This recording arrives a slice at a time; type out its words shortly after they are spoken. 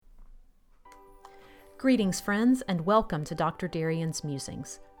Greetings, friends, and welcome to Dr. Darian's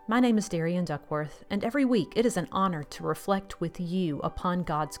Musings. My name is Darian Duckworth, and every week it is an honor to reflect with you upon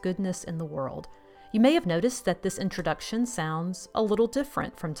God's goodness in the world. You may have noticed that this introduction sounds a little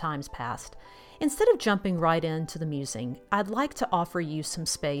different from times past. Instead of jumping right into the musing, I'd like to offer you some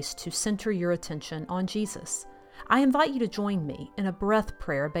space to center your attention on Jesus. I invite you to join me in a breath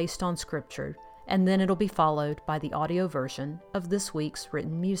prayer based on Scripture, and then it'll be followed by the audio version of this week's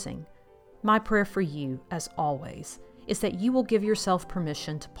written musing. My prayer for you, as always, is that you will give yourself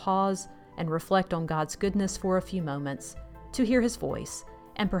permission to pause and reflect on God's goodness for a few moments, to hear His voice,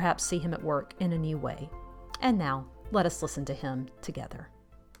 and perhaps see Him at work in a new way. And now, let us listen to Him together.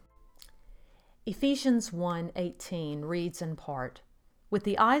 Ephesians 1:18 reads in part, "With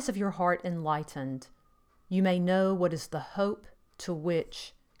the eyes of your heart enlightened, you may know what is the hope to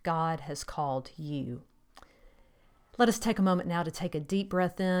which God has called you." Let us take a moment now to take a deep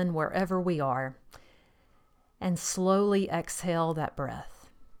breath in wherever we are and slowly exhale that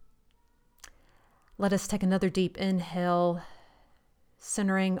breath. Let us take another deep inhale,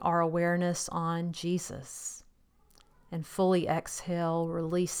 centering our awareness on Jesus, and fully exhale,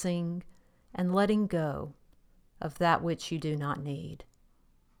 releasing and letting go of that which you do not need.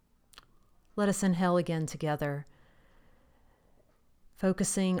 Let us inhale again together,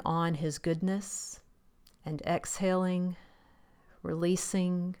 focusing on His goodness, and exhaling,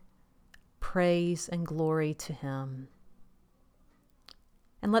 releasing praise and glory to Him.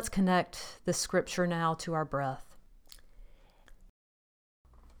 And let's connect this scripture now to our breath.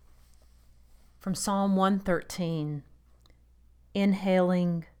 From Psalm 113,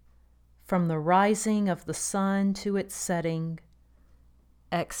 inhaling from the rising of the sun to its setting,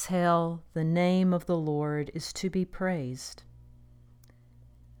 exhale, the name of the Lord is to be praised.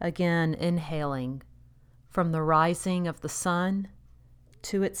 Again, inhaling from the rising of the sun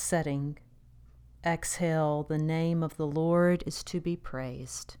to its setting, exhale, the name of the Lord is to be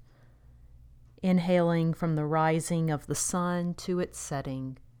praised. Inhaling from the rising of the sun to its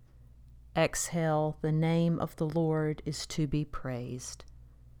setting, exhale, the name of the Lord is to be praised.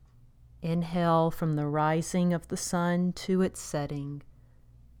 Inhale from the rising of the sun to its setting,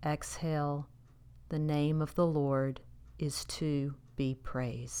 exhale, the name of the Lord is to be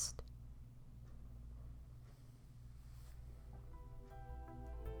praised.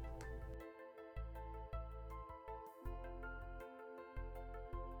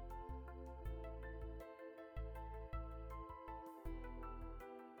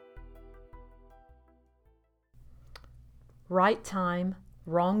 Right time,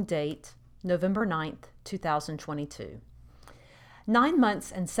 wrong date, November 9th, 2022. 9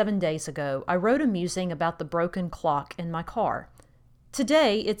 months and 7 days ago, I wrote a musing about the broken clock in my car.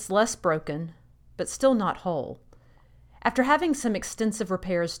 Today, it's less broken, but still not whole. After having some extensive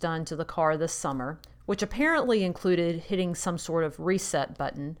repairs done to the car this summer, which apparently included hitting some sort of reset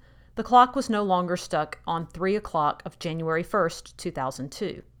button, the clock was no longer stuck on 3 o'clock of January 1st,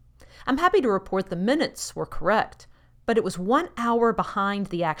 2002. I'm happy to report the minutes were correct, but it was 1 hour behind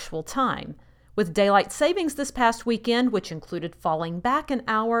the actual time. With daylight savings this past weekend, which included falling back an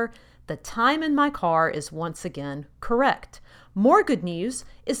hour, the time in my car is once again correct. More good news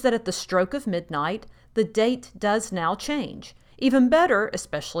is that at the stroke of midnight, the date does now change. Even better,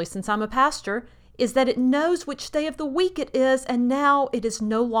 especially since I'm a pastor, is that it knows which day of the week it is, and now it is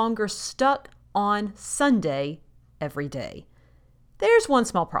no longer stuck on Sunday every day. There's one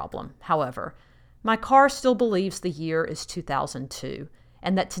small problem, however. My car still believes the year is 2002,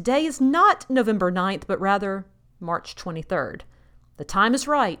 and that today is not November 9th, but rather March 23rd. The time is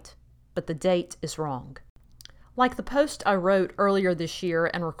right, but the date is wrong. Like the post I wrote earlier this year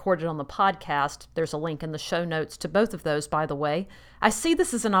and recorded on the podcast, there's a link in the show notes to both of those, by the way, I see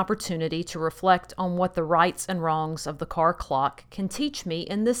this as an opportunity to reflect on what the rights and wrongs of the car clock can teach me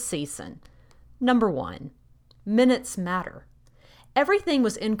in this season. Number 1, minutes matter. Everything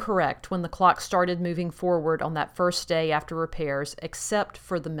was incorrect when the clock started moving forward on that first day after repairs, except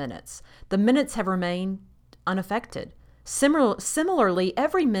for the minutes. The minutes have remained unaffected. Similarly,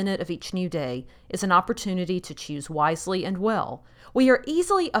 every minute of each new day is an opportunity to choose wisely and well. We are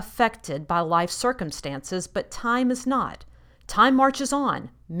easily affected by life circumstances, but time is not. Time marches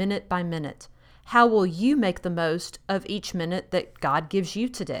on, minute by minute. How will you make the most of each minute that God gives you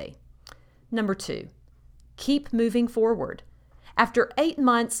today? Number 2, keep moving forward. After 8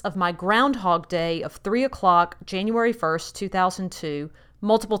 months of my Groundhog Day of 3 o'clock, January 1st, 2002,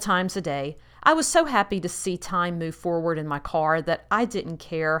 multiple times a day, I was so happy to see time move forward in my car that I didn't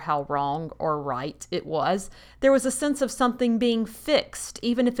care how wrong or right it was. There was a sense of something being fixed,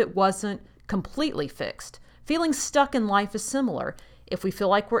 even if it wasn't completely fixed. Feeling stuck in life is similar. If we feel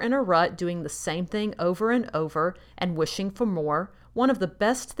like we're in a rut doing the same thing over and over and wishing for more, one of the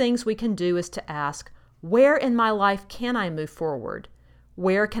best things we can do is to ask, where in my life can I move forward?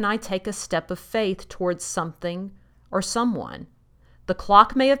 Where can I take a step of faith towards something or someone? The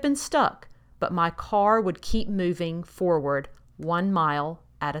clock may have been stuck, but my car would keep moving forward 1 mile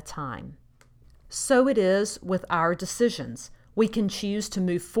at a time. So it is with our decisions. We can choose to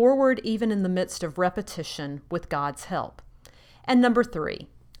move forward even in the midst of repetition with God's help. And number 3,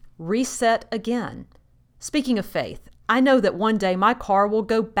 reset again. Speaking of faith, I know that one day my car will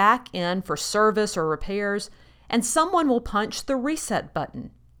go back in for service or repairs, and someone will punch the reset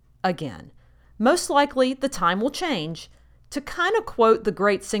button again. Most likely, the time will change. To kind of quote the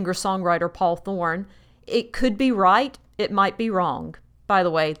great singer-songwriter Paul Thorne, it could be right, it might be wrong. By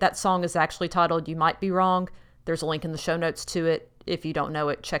the way, that song is actually titled You Might Be Wrong. There's a link in the show notes to it. If you don't know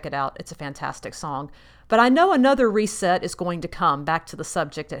it, check it out. It's a fantastic song. But I know another reset is going to come, back to the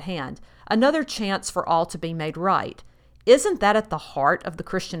subject at hand. Another chance for all to be made right. Isn't that at the heart of the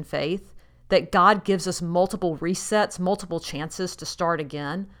Christian faith? That God gives us multiple resets, multiple chances to start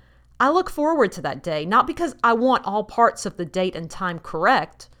again? I look forward to that day, not because I want all parts of the date and time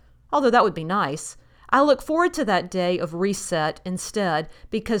correct, although that would be nice. I look forward to that day of reset instead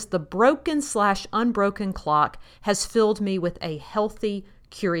because the broken/unbroken clock has filled me with a healthy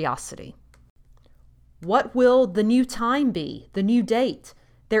curiosity. What will the new time be, the new date?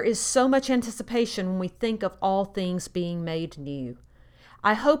 There is so much anticipation when we think of all things being made new.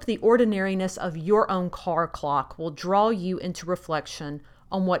 I hope the ordinariness of your own car clock will draw you into reflection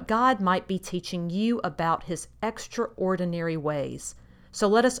on what God might be teaching you about His extraordinary ways. So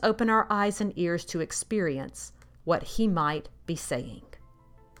let us open our eyes and ears to experience what He might be saying.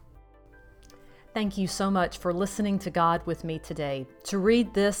 Thank you so much for listening to God with me today. To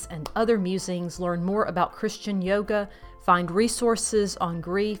read this and other musings, learn more about Christian yoga, find resources on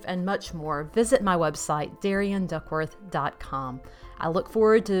grief, and much more, visit my website, DarianDuckworth.com. I look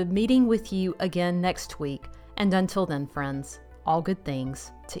forward to meeting with you again next week. And until then, friends, all good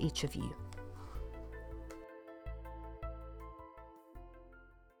things to each of you.